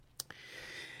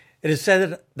It is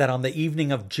said that on the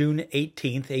evening of June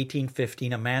 18th,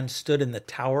 1815, a man stood in the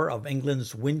tower of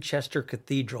England's Winchester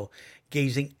Cathedral,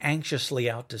 gazing anxiously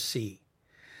out to sea.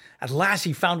 At last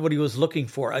he found what he was looking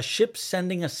for, a ship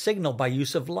sending a signal by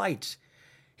use of lights.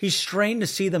 He strained to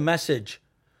see the message.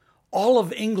 All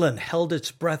of England held its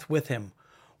breath with him,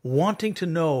 wanting to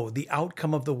know the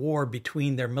outcome of the war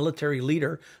between their military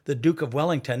leader, the Duke of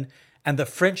Wellington, and the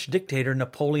French dictator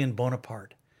Napoleon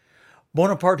Bonaparte.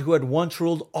 Bonaparte, who had once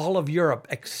ruled all of Europe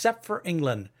except for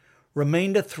England,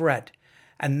 remained a threat,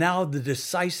 and now the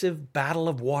decisive Battle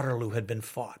of Waterloo had been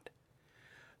fought.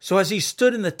 So as he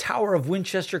stood in the tower of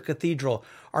Winchester Cathedral,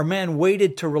 our man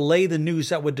waited to relay the news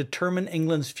that would determine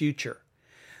England's future.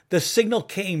 The signal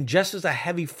came just as a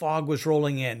heavy fog was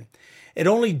rolling in. It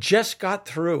only just got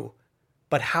through,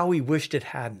 but how he wished it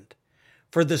hadn't.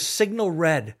 For the signal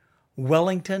read,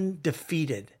 "Wellington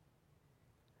defeated."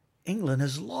 England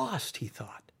is lost, he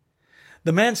thought.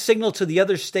 The man signaled to the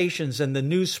other stations, and the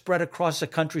news spread across the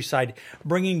countryside,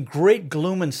 bringing great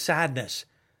gloom and sadness.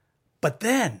 But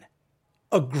then,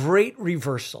 a great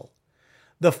reversal.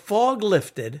 The fog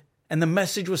lifted, and the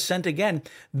message was sent again,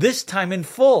 this time in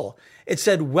full. It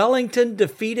said, "Wellington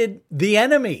defeated the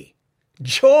enemy."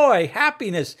 Joy,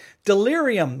 happiness,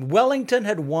 delirium. Wellington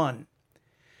had won.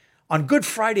 On Good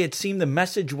Friday, it seemed the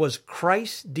message was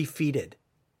Christ defeated.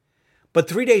 But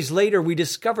 3 days later, we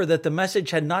discover that the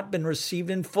message had not been received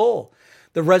in full.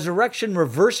 The resurrection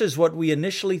reverses what we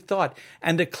initially thought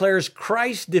and declares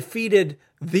Christ defeated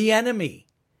the enemy.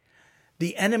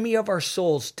 The enemy of our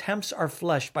souls tempts our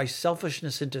flesh by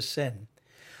selfishness into sin.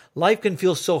 Life can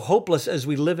feel so hopeless as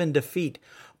we live in defeat.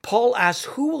 Paul asks,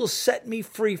 "Who will set me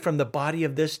free from the body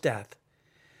of this death?"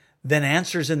 Then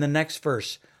answers in the next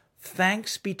verse,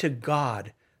 "Thanks be to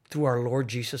God through our Lord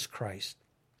Jesus Christ."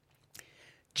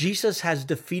 Jesus has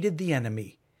defeated the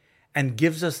enemy and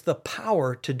gives us the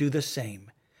power to do the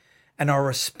same. And our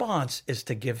response is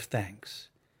to give thanks.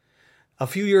 A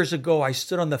few years ago, I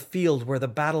stood on the field where the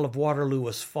Battle of Waterloo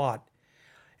was fought.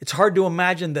 It's hard to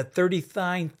imagine that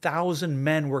 39,000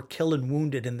 men were killed and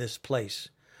wounded in this place.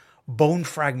 Bone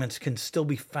fragments can still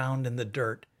be found in the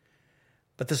dirt.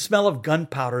 But the smell of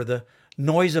gunpowder, the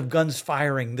noise of guns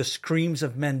firing, the screams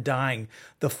of men dying,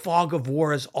 the fog of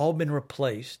war has all been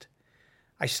replaced.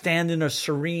 I stand in a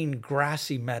serene,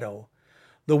 grassy meadow.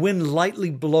 The wind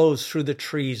lightly blows through the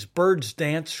trees. Birds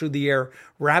dance through the air.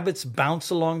 Rabbits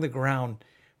bounce along the ground.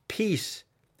 Peace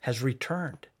has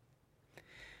returned.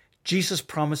 Jesus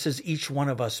promises each one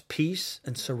of us peace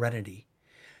and serenity.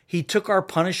 He took our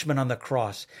punishment on the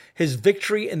cross. His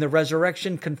victory in the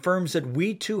resurrection confirms that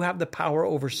we too have the power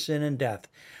over sin and death.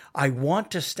 I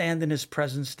want to stand in his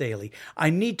presence daily.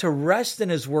 I need to rest in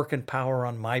his work and power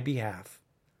on my behalf.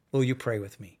 Will you pray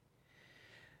with me?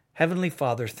 Heavenly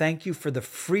Father, thank you for the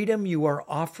freedom you are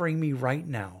offering me right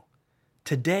now,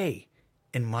 today,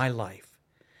 in my life.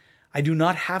 I do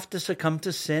not have to succumb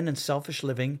to sin and selfish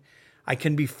living. I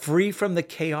can be free from the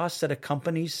chaos that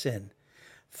accompanies sin.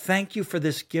 Thank you for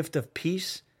this gift of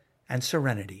peace and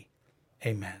serenity.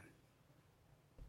 Amen.